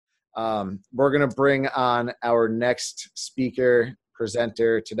We're going to bring on our next speaker,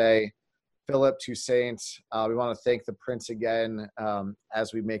 presenter today, Philip Toussaint. We want to thank the Prince again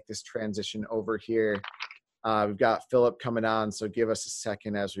as we make this transition over here. We've got Philip coming on, so give us a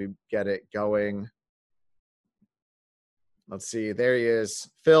second as we get it going. Let's see. There he is.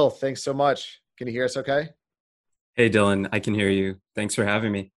 Phil, thanks so much. Can you hear us okay? Hey, Dylan, I can hear you. Thanks for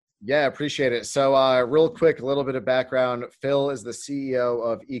having me. Yeah, appreciate it. So real quick, a little bit of background. Phil is the CEO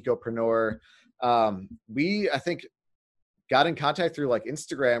of Ecopreneur. I think, got in contact through like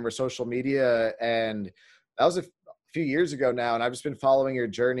Instagram or social media, and that was a few years ago now. And I've just been following your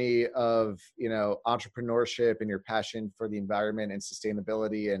journey of, entrepreneurship and your passion for the environment and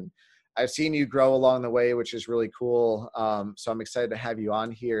sustainability. And I've seen you grow along the way, which is really cool. So I'm excited to have you on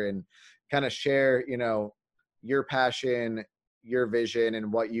here and kind of share, your passion, your vision,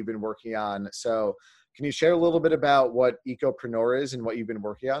 and what you've been working on. So can you share a little bit about what Ecopreneur is and what you've been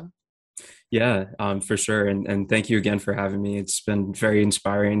working on? Yeah, for sure. And thank you again for having me. It's been very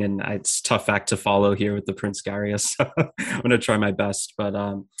inspiring, and it's a tough act to follow here with the Prince Garius. So I'm going to try my best. But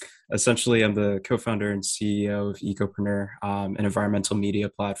essentially, I'm the co-founder and CEO of Ecopreneur, an environmental media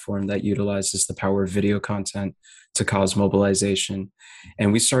platform that utilizes the power of video content to cause mobilization.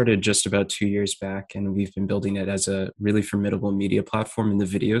 And we started just about 2 years back, and we've been building it as a really formidable media platform in the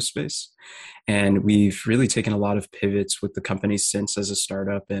video space. And we've really taken a lot of pivots with the company since as a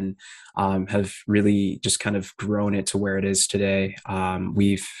startup, and have really just kind of grown it to where it is today.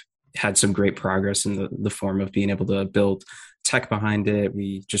 We've had some great progress in the form of being able to build tech behind it.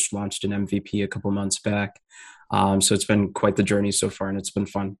 We just launched an MVP a couple months back. So it's been quite the journey so far, and it's been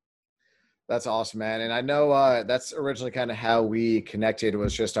fun. That's awesome, man. And I know that's originally kind of how we connected,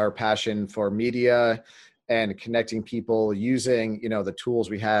 was just our passion for media and connecting people using, the tools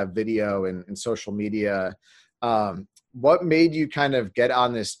we have, video and social media. What made you kind of get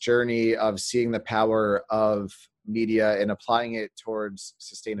on this journey of seeing the power of media and applying it towards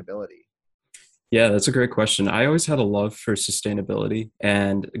sustainability? Yeah, that's a great question. I always had a love for sustainability.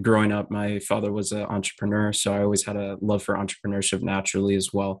 And growing up, my father was an entrepreneur. So I always had a love for entrepreneurship naturally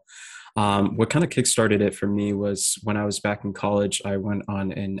as well. What kind of kickstarted it for me was when I was back in college. I went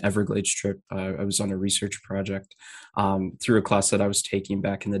on an Everglades trip. I was on a research project through a class that I was taking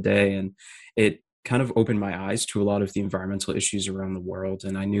back in the day. And it kind of opened my eyes to a lot of the environmental issues around the world.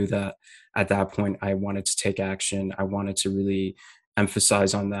 And I knew that at that point, I wanted to take action. I wanted to really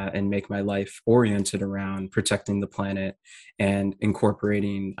emphasize on that and make my life oriented around protecting the planet and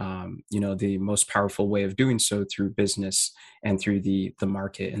incorporating the most powerful way of doing so through business and through the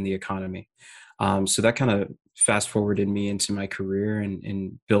market and the economy. So that kind of fast forwarded me into my career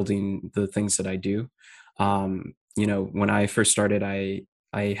and building the things that I do. When I first started,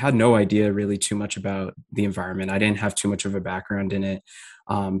 I had no idea really too much about the environment. I didn't have too much of a background in it.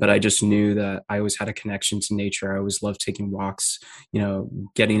 But I just knew that I always had a connection to nature. I always loved taking walks,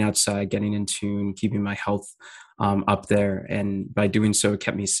 getting outside, getting in tune, keeping my health up there. And by doing so, it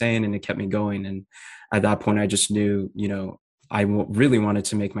kept me sane and it kept me going. And at that point, I just knew, really wanted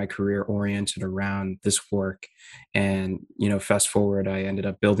to make my career oriented around this work. And, fast forward, I ended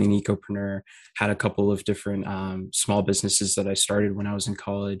up building Ecopreneur, had a couple of different small businesses that I started when I was in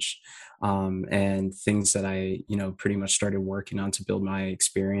college, and things that I, pretty much started working on to build my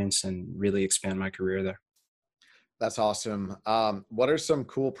experience and really expand my career there. That's awesome. What are some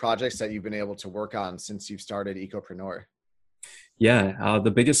cool projects that you've been able to work on since you've started Ecopreneur? Yeah,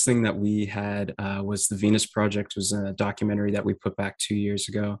 the biggest thing that we had was the Venus Project. Was a documentary that we put back 2 years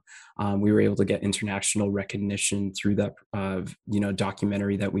ago. We were able to get international recognition through that,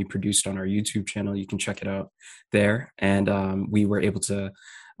 documentary that we produced on our YouTube channel. You can check it out there. And we were able to,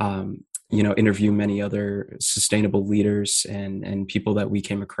 interview many other sustainable leaders and people that we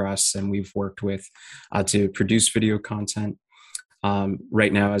came across and we've worked with to produce video content.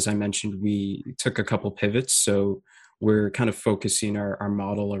 Right now, as I mentioned, we took a couple pivots. So we're kind of focusing our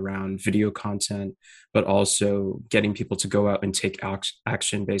model around video content, but also getting people to go out and take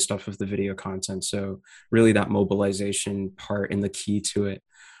action based off of the video content. So really that mobilization part and the key to it.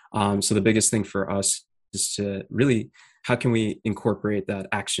 So the biggest thing for us is to really, how can we incorporate that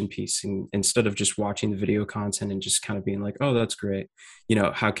action piece, and instead of just watching the video content and just kind of being like, oh, that's great.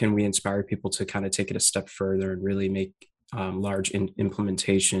 How can we inspire people to kind of take it a step further and really make large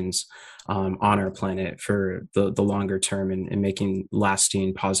implementations on our planet for the longer term, and making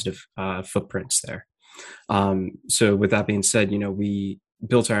lasting positive footprints there. So with that being said, we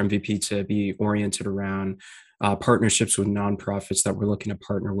built our MVP to be oriented around partnerships with nonprofits that we're looking to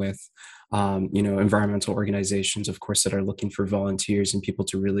partner with, environmental organizations, of course, that are looking for volunteers and people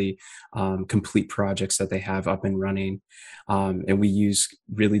to really complete projects that they have up and running. And we use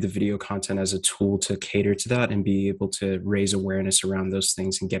really the video content as a tool to cater to that and be able to raise awareness around those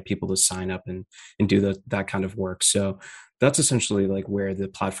things and get people to sign up and do that kind of work. So that's essentially like where the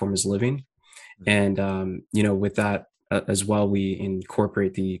platform is living. And, with that as well, we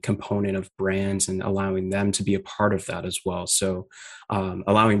incorporate the component of brands and allowing them to be a part of that as well. So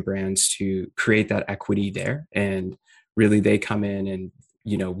allowing brands to create that equity there, and really they come in and,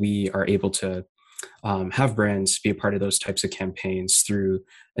 we are able to have brands be a part of those types of campaigns through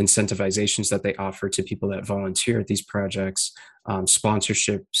incentivizations that they offer to people that volunteer at these projects,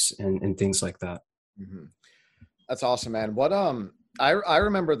 sponsorships, and things like that. Mhm. That's awesome, man. I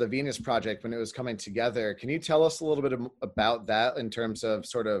remember the Venus project when it was coming together. Can you tell us a little bit about that in terms of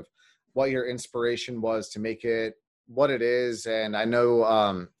sort of what your inspiration was to make it what it is? And I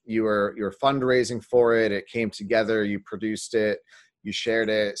know you were fundraising for it. It came together. You produced it. You shared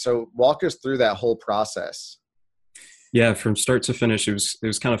it. So walk us through that whole process. Yeah, from start to finish, it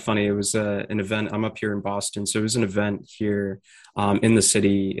was kind of funny. It was an event. I'm up here in Boston, so it was an event here in the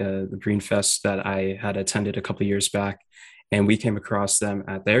city, the Green Fest that I had attended a couple years back, and we came across them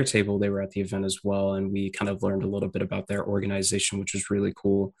at their table. They were at the event as well, and we kind of learned a little bit about their organization, which was really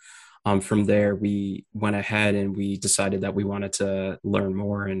cool. From there, we went ahead and we decided that we wanted to learn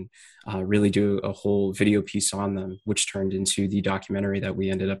more and really do a whole video piece on them, which turned into the documentary that we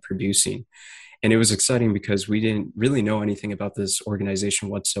ended up producing. And it was exciting because we didn't really know anything about this organization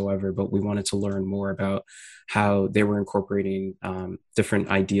whatsoever, but we wanted to learn more about how they were incorporating different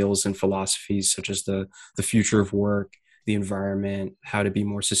ideals and philosophies, such as the future of work, the environment, how to be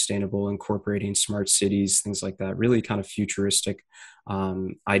more sustainable, incorporating smart cities, things like that. Really kind of futuristic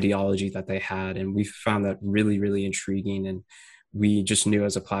ideology that they had, and we found that really, really intriguing. And we just knew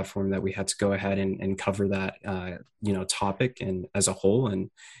as a platform that we had to go ahead and cover that topic and as a whole, and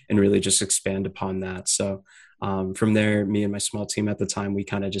really just expand upon that. So from there, me and my small team at the time, we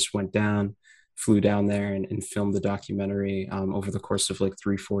kind of just flew down there and filmed the documentary over the course of like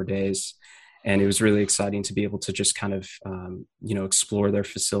 3-4 days. And it was really exciting to be able to just kind of explore their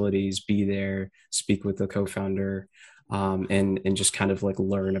facilities, be there, speak with the co-founder, and just kind of like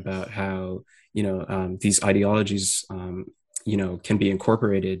learn about how these ideologies can be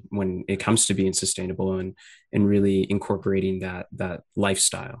incorporated when it comes to being sustainable and really incorporating that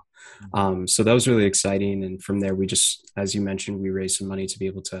lifestyle. So that was really exciting. And from there, we just, as you mentioned, we raised some money to be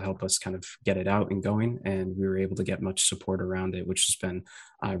able to help us kind of get it out and going. And we were able to get much support around it, which has been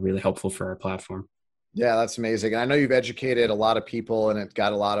really helpful for our platform. Yeah, that's amazing. And I know you've educated a lot of people and it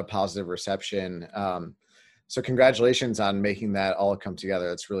got a lot of positive reception. So congratulations on making that all come together.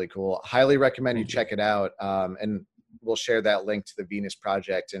 That's really cool. Highly recommend you check it out. And we'll share that link to the Venus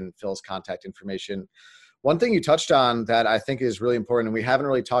project and Phil's contact information. One thing you touched on that I think is really important, and we haven't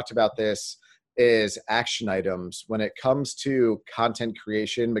really talked about this, is action items when it comes to content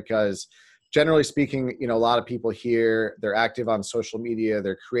creation, because generally speaking, a lot of people here, they're active on social media,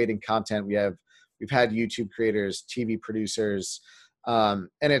 they're creating content. We've had YouTube creators, TV producers, and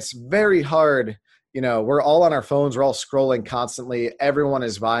it's very hard. We're all on our phones, we're all scrolling constantly. Everyone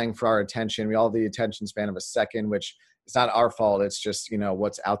is vying for our attention. We all have the attention span of a second, which it's not our fault. It's just,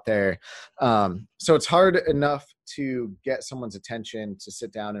 what's out there. So it's hard enough to get someone's attention to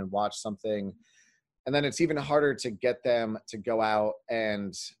sit down and watch something. And then it's even harder to get them to go out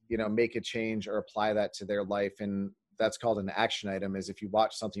and, make a change or apply that to their life. And that's called an action item, is if you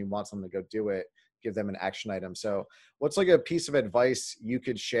watch something, you want someone to go do it, give them an action item. So what's like a piece of advice you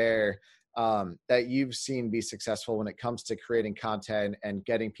could share that you've seen be successful when it comes to creating content and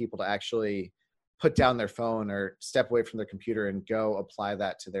getting people to actually put down their phone or step away from their computer and go apply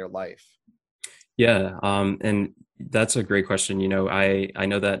that to their life? Yeah, and that's a great question. I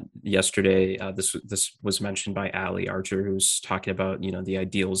know that yesterday this was mentioned by Ali Archer, who's talking about the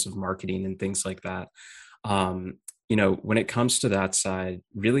ideals of marketing and things like that. When it comes to that side,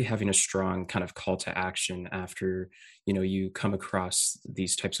 really having a strong kind of call to action after you come across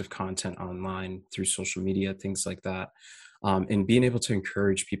these types of content online through social media, things like that. And being able to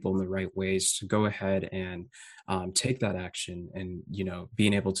encourage people in the right ways to go ahead and take that action, and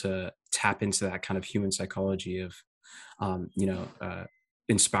being able to tap into that kind of human psychology of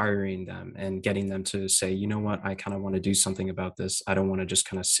inspiring them and getting them to say, you know what, I kind of want to do something about this. I don't want to just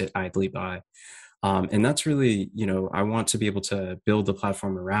kind of sit idly by. And that's really, I want to be able to build a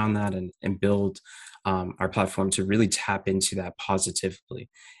platform around that, and build our platform to really tap into that positively,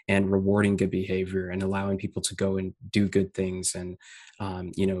 and rewarding good behavior, and allowing people to go and do good things, and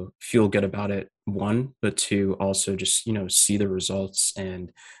feel good about it, one, but two, also just see the results,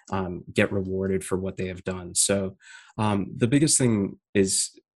 and get rewarded for what they have done. So the biggest thing is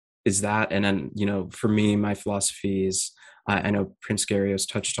that. And then for me, my philosophy is, I know Prince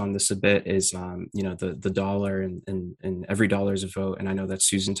Garrios touched on this a bit, is the dollar, and every dollar is a vote. And I know that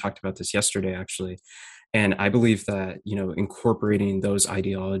Susan talked about this yesterday, actually. And I believe that incorporating those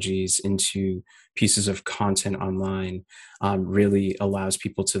ideologies into pieces of content online really allows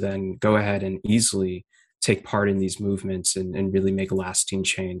people to then go ahead and easily take part in these movements, and really make lasting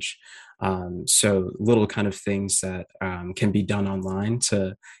change. So little kind of things that can be done online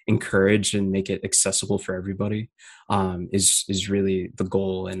to encourage and make it accessible for everybody is really the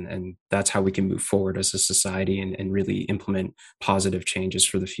goal, and that's how we can move forward as a society, and really implement positive changes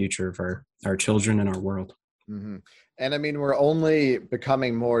for the future of our children and our world. Mm-hmm. And I mean, we're only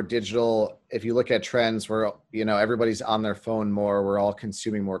becoming more digital. If you look at trends where, everybody's on their phone more, we're all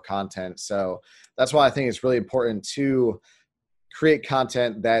consuming more content. So that's why I think it's really important to create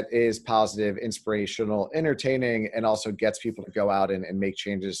content that is positive, inspirational, entertaining, and also gets people to go out and make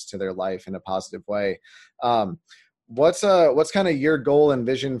changes to their life in a positive way. Um, what's kind of your goal and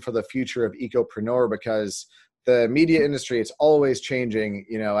vision for the future of Ecopreneur? Because the media industry, it's always changing.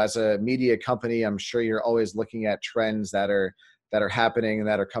 As a media company, I'm sure you're always looking at trends that are happening and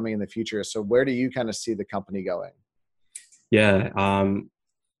that are coming in the future. So where do you kind of see the company going? Yeah.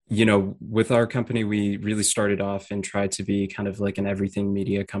 With our company, we really started off and tried to be kind of like an everything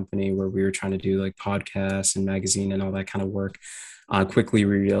media company, where we were trying to do like podcasts and magazine and all that kind of work. Quickly,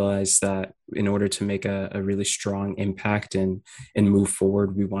 we realized that in order to make a really strong impact and move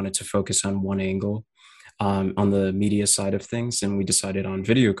forward, we wanted to focus on one angle on the media side of things. And we decided on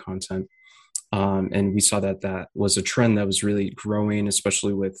video content. And we saw that that was a trend that was really growing,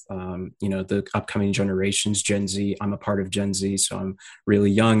 especially with, the upcoming generations, Gen Z. I'm a part of Gen Z, so I'm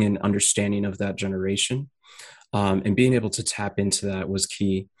really young and understanding of that generation. And being able to tap into that was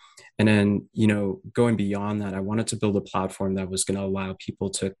key. And then, going beyond that, I wanted to build a platform that was going to allow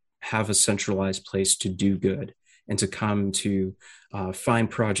people to have a centralized place to do good, and to come to find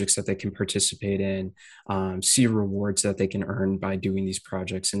projects that they can participate in, see rewards that they can earn by doing these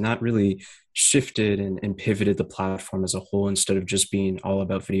projects. And that really shifted and pivoted the platform as a whole. Instead of just being all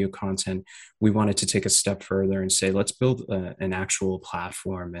about video content, we wanted to take a step further and say, let's build an actual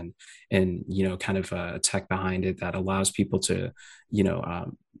platform, and kind of a tech behind it that allows people to,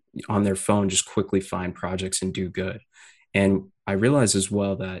 on their phone, just quickly find projects and do good. And I realize as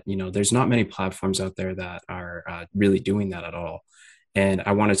well that, there's not many platforms out there that are really doing that at all. And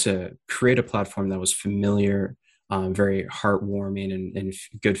I wanted to create a platform that was familiar, very heartwarming, and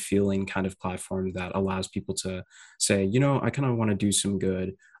good feeling kind of platform that allows people to say, I kind of want to do some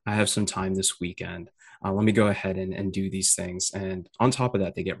good. I have some time this weekend. Let me go ahead and do these things. And on top of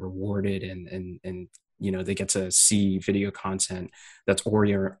that, they get rewarded, and they get to see video content that's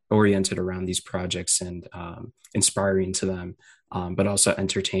oriented around these projects, and inspiring to them, but also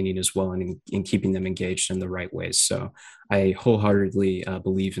entertaining as well, and in keeping them engaged in the right ways. So I wholeheartedly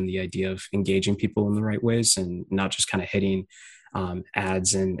believe in the idea of engaging people in the right ways, and not just kind of hitting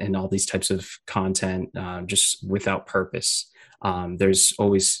ads and all these types of content just without purpose. There's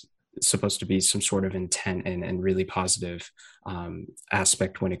always supposed to be some sort of intent and really positive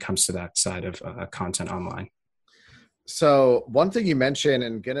aspect when it comes to that side of content online. So one thing you mentioned,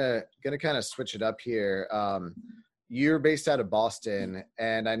 and gonna kind of switch it up here. You're based out of Boston,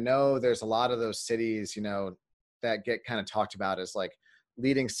 and I know there's a lot of those cities, that get kind of talked about as like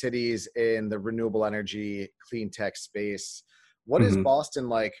leading cities in the renewable energy, clean tech space. What is Mm-hmm. Boston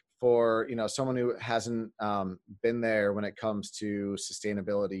like for, someone who hasn't been there when it comes to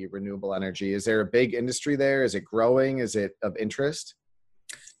sustainability, renewable energy? Is there a big industry there? Is it growing? Is it of interest?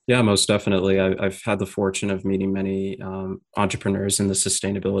 Yeah, most definitely. I've had the fortune of meeting many entrepreneurs in the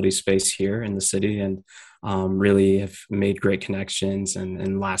sustainability space here in the city, and really have made great connections,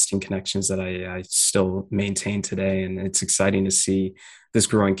 and lasting connections that I still maintain today. And it's exciting to see this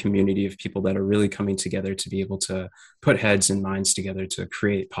growing community of people that are really coming together to be able to put heads and minds together to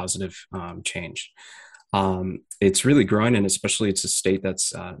create positive change. It's really growing, and especially it's a state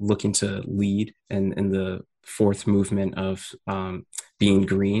that's looking to lead in the fourth movement of being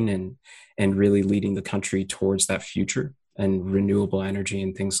green, and really leading the country towards that future and renewable energy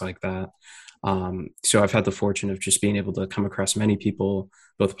and things like that. So I've had the fortune of just being able to come across many people,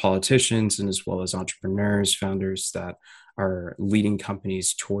 both politicians and as well as entrepreneurs, founders that are leading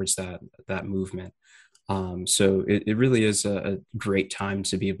companies towards that movement. So it really is a great time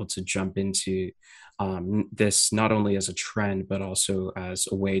to be able to jump into this, not only as a trend, but also as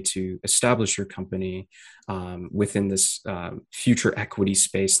a way to establish your company within this future equity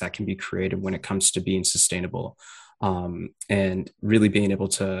space that can be created when it comes to being sustainable. And really being able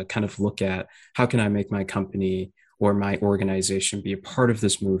to kind of look at how can I make my company or my organization be a part of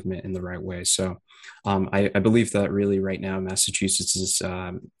this movement in the right way. So I believe that really right now Massachusetts is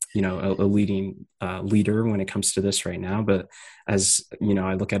a leading leader when it comes to this right now. But as you know,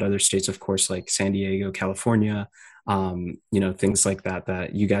 I look at other states, of course, like San Diego, California, things like that,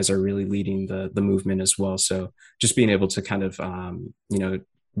 that you guys are really leading the movement as well. So just being able to kind of,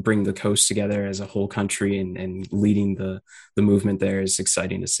 bring the coast together as a whole country and leading the movement there is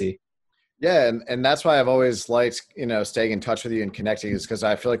exciting to see. Yeah, and that's why I've always liked, staying in touch with you and connecting, is because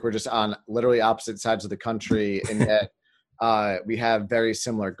I feel like we're just on literally opposite sides of the country, and yet we have very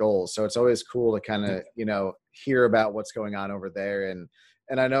similar goals. So it's always cool to kind of, hear about what's going on over there. And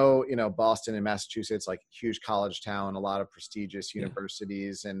I know, Boston and Massachusetts, like huge college town, a lot of prestigious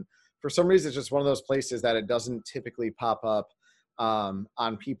universities. And for some reason, it's just one of those places that it doesn't typically pop up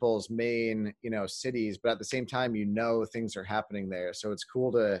on people's main, cities, but at the same time, things are happening there. So it's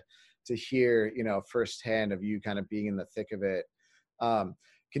cool to hear, firsthand of you kind of being in the thick of it.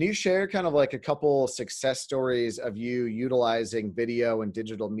 Can you share kind of like a couple success stories of you utilizing video and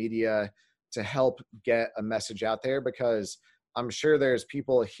digital media to help get a message out there? Because I'm sure there's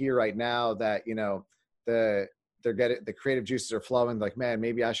people here right now that, they're getting the creative juices are flowing, like, man,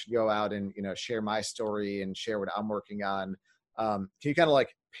 maybe I should go out and, share my story and share what I'm working on. Can you kind of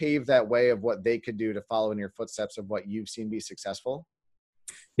like pave that way of what they could do to follow in your footsteps of what you've seen be successful?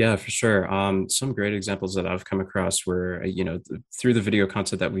 Yeah, for sure. Some great examples that I've come across were, through the video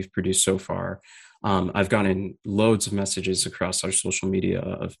content that we've produced so far, I've gotten loads of messages across our social media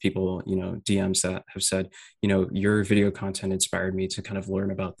of people, DMs that have said, your video content inspired me to kind of learn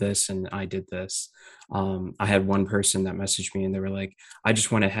about this, and I did this. I had one person that messaged me and they were like, I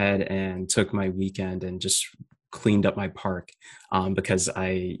just went ahead and took my weekend and just cleaned up my park because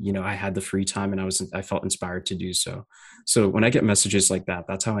I had the free time and I felt inspired to do so. So when I get messages like that,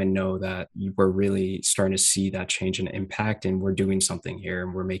 that's how I know that we're really starting to see that change and impact, and we're doing something here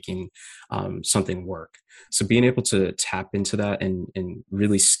and we're making something work. So being able to tap into that and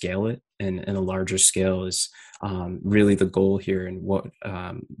really scale it in a larger scale is really the goal here, and what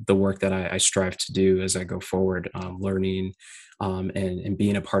the work that I strive to do as I go forward, learning and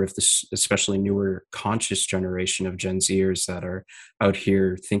being a part of this, especially newer conscious generation of Gen Zers that are out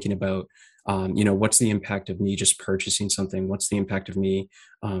here thinking about, what's the impact of me just purchasing something? What's the impact of me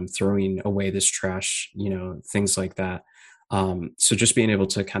throwing away this trash? Things like that. So just being able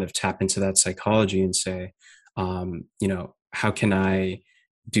to kind of tap into that psychology and say, how can I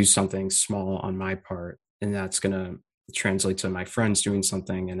do something small on my part? And that's going to translate to my friends doing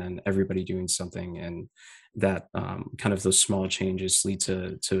something and then everybody doing something. And that kind of those small changes lead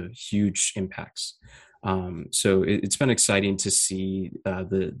to huge impacts. So it's been exciting to see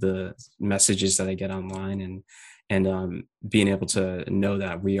the messages that I get online, and being able to know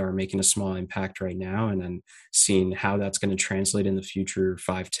that we are making a small impact right now, and then seeing how that's going to translate in the future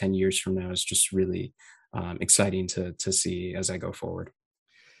 5-10 years from now is just really exciting to see as I go forward.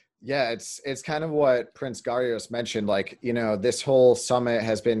 Yeah, it's kind of what Prince Garios mentioned. Like, this whole summit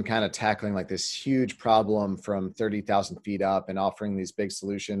has been kind of tackling like this huge problem from 30,000 feet up and offering these big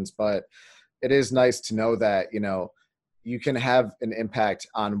solutions. But it is nice to know that, you can have an impact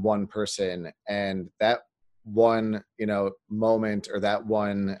on one person, and that one, moment, or that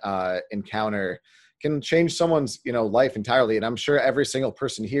one encounter can change someone's, life entirely. And I'm sure every single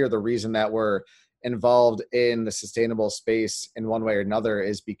person here, the reason that we're involved in the sustainable space in one way or another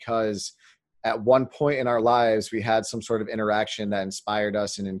is because at one point in our lives, we had some sort of interaction that inspired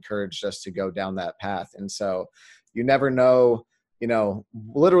us and encouraged us to go down that path. And so you never know,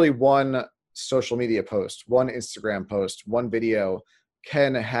 literally one social media post, one Instagram post, one video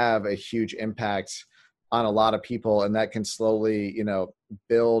can have a huge impact on a lot of people. And that can slowly,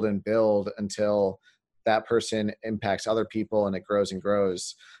 build and build until that person impacts other people and it grows and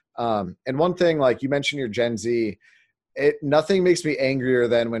grows. And one thing, like you mentioned, your Gen Z, nothing makes me angrier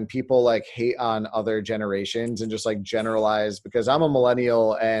than when people like hate on other generations and just like generalize, because I'm a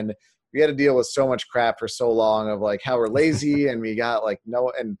millennial and we had to deal with so much crap for so long of like how we're lazy and we got like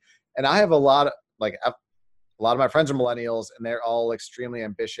and I have a lot of my friends are millennials and they're all extremely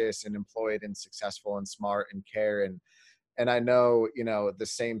ambitious and employed and successful and smart and care. And I know, the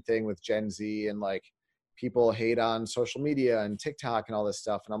same thing with Gen Z, and like people hate on social media and TikTok and all this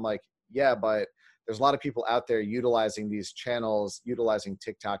stuff. And I'm like, yeah, but there's a lot of people out there utilizing these channels, utilizing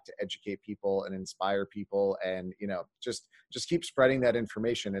TikTok to educate people and inspire people, and just keep spreading that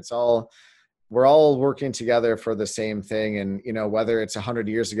information. We're all working together for the same thing. And whether it's 100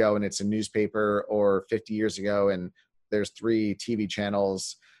 years ago and it's a newspaper, or 50 years ago and there's 3 TV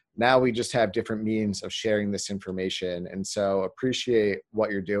channels, now we just have different means of sharing this information. And so appreciate what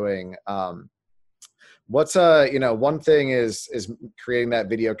you're doing. What's one thing is creating that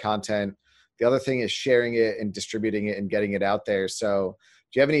video content. The other thing is sharing it and distributing it and getting it out there. So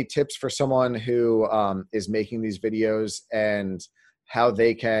do you have any tips for someone who is making these videos, and how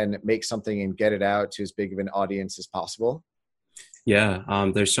they can make something and get it out to as big of an audience as possible? Yeah,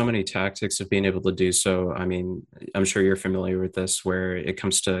 there's so many tactics of being able to do so. I mean, I'm sure you're familiar with this, where it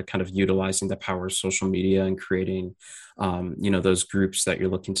comes to kind of utilizing the power of social media and creating, those groups that you're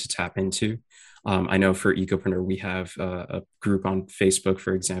looking to tap into. I know for Ecopreneur, we have a group on Facebook,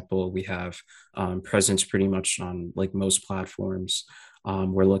 for example. We have presence pretty much on like most platforms.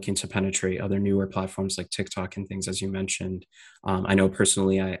 We're looking to penetrate other newer platforms like TikTok and things, as you mentioned. I know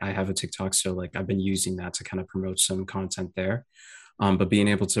personally, I have a TikTok, so like I've been using that to kind of promote some content there. But being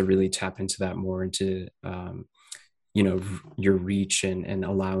able to really tap into that more, into your reach, and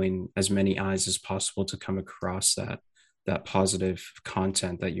allowing as many eyes as possible to come across that positive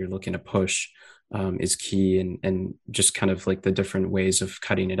content that you're looking to push is key. And just kind of like the different ways of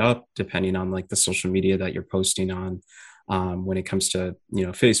cutting it up depending on like the social media that you're posting on, when it comes to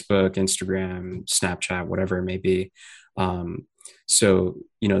Facebook, Instagram, Snapchat, whatever it may be. So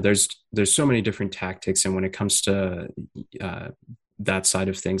there's so many different tactics, and when it comes to that side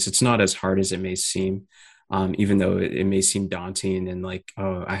of things, it's not as hard as it may seem. Even though it may seem daunting, and like,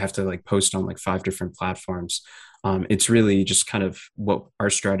 oh, I have to like post on like 5 different platforms. It's really just kind of what our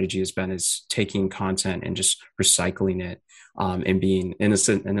strategy has been, is taking content and just recycling it, and being in a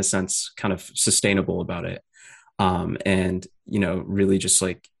sense kind of sustainable about it. And really just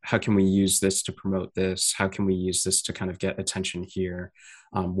like, how can we use this to promote this? How can we use this to kind of get attention here?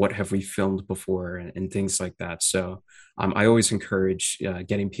 What have we filmed before, and things like that. So I always encourage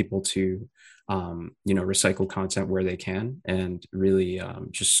getting people to recycle content where they can, and really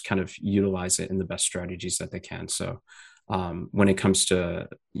just kind of utilize it in the best strategies that they can. So when it comes to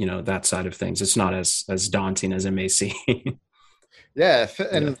that side of things, it's not as daunting as it may seem. Yeah. Yeah.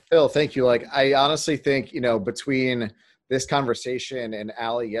 And Phil, thank you. Like, I honestly think, between this conversation and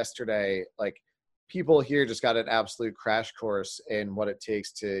Ali yesterday, like, people here just got an absolute crash course in what it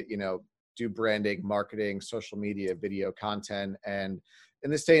takes to, do branding, marketing, social media, video content. And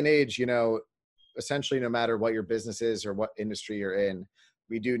in this day and age, essentially no matter what your business is or what industry you're in,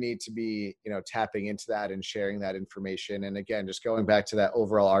 we do need to be, tapping into that and sharing that information. And again, just going back to that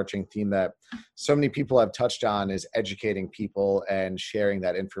overall arching theme that so many people have touched on, is educating people and sharing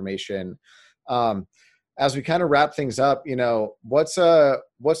that information. As we kind of wrap things up, what's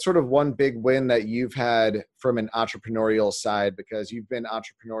sort of one big win that you've had from an entrepreneurial side? Because you've been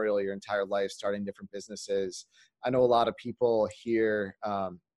entrepreneurial your entire life, starting different businesses. I know a lot of people here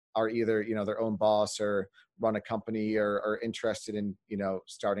are either, their own boss, or run a company, or are interested in,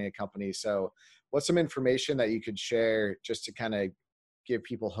 starting a company. So what's some information that you could share just to kind of give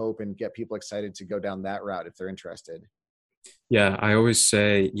people hope and get people excited to go down that route if they're interested? Yeah, I always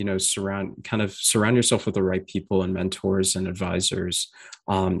say, surround yourself with the right people and mentors and advisors.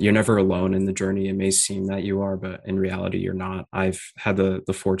 You're never alone in the journey. It may seem that you are, but in reality, you're not. I've had the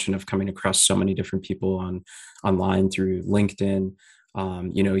fortune of coming across so many different people online through LinkedIn.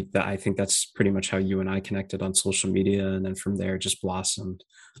 That I think that's pretty much how you and I connected on social media, and then from there just blossomed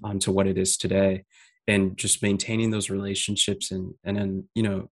to what it is today. And just maintaining those relationships, and then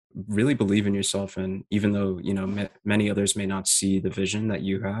really believe in yourself. And even though many others may not see the vision that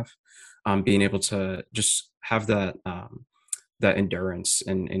you have, being able to just have that endurance,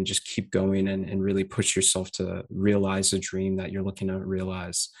 and just keep going, and really push yourself to realize a dream that you're looking to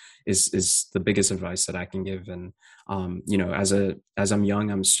realize is the biggest advice that I can give. And as I'm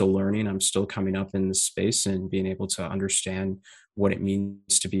young, I'm still learning, I'm still coming up in this space, and being able to understand what it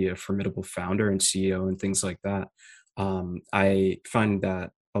means to be a formidable founder and CEO and things like that. I find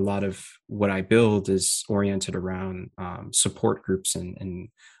that a lot of what I build is oriented around support groups, and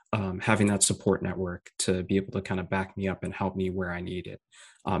having that support network to be able to kind of back me up and help me where I need it.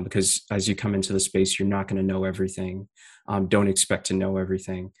 Because as you come into the space, you're not going to know everything. Don't expect to know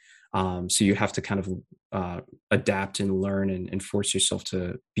everything. So you have to kind of adapt and learn, and force yourself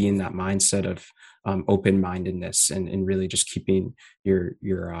to be in that mindset of open-mindedness, and really just keeping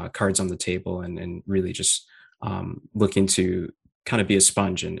your cards on the table, and really just looking to kind of be a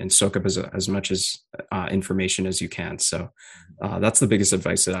sponge and soak up as much as information as you can. So that's the biggest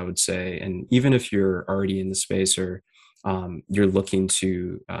advice that I would say. And even if you're already in the space, or you're looking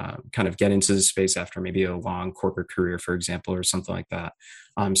to kind of get into the space after maybe a long corporate career, for example, or something like that,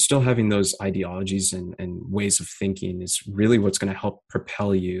 still having those ideologies and ways of thinking is really what's going to help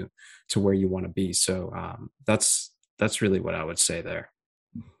propel you to where you want to be. So that's really what I would say there.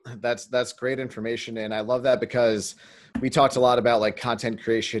 That's great information. And I love that, because we talked a lot about like content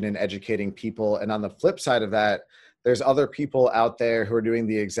creation and educating people. And on the flip side of that, there's other people out there who are doing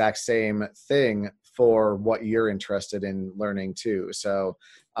the exact same thing for what you're interested in learning too. So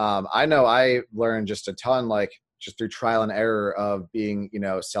I know I learned just a ton, like just through trial and error of being,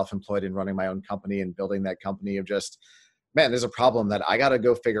 self-employed and running my own company and building that company, of just, man, there's a problem that I got to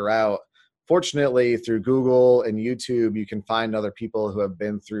go figure out. Fortunately, through Google and YouTube, you can find other people who have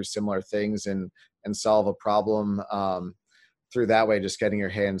been through similar things and solve a problem through that way, just getting your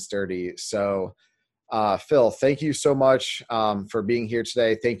hands dirty. So Phil, thank you so much for being here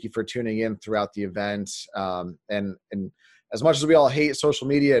today. Thank you for tuning in throughout the event. And as much as we all hate social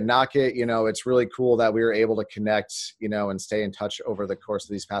media and knock it, it's really cool that we were able to connect, and stay in touch over the course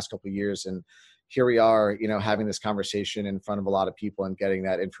of these past couple of years. And here we are, having this conversation in front of a lot of people and getting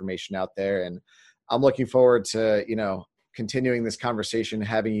that information out there. And I'm looking forward to, continuing this conversation,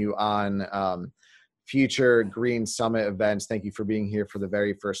 having you on future Green Summit events. Thank you for being here for the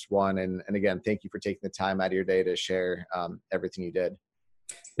very first one. And again, thank you for taking the time out of your day to share everything you did.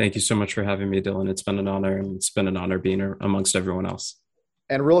 Thank you so much for having me, Dylan. It's been an honor, and it's been an honor being amongst everyone else.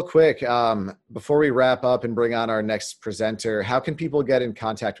 And real quick, before we wrap up and bring on our next presenter, how can people get in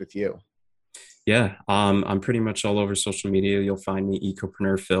contact with you? Yeah, I'm pretty much all over social media. You'll find me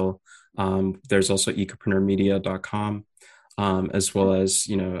Ecopreneur Phil. There's also ecopreneurmedia.com, as well as,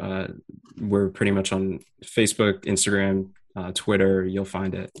 we're pretty much on Facebook, Instagram, Twitter. You'll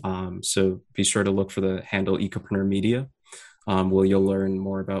find it. So be sure to look for the handle Ecopreneur Media, where you'll learn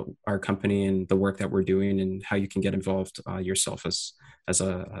more about our company and the work that we're doing and how you can get involved yourself as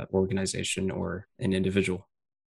a organization or an individual.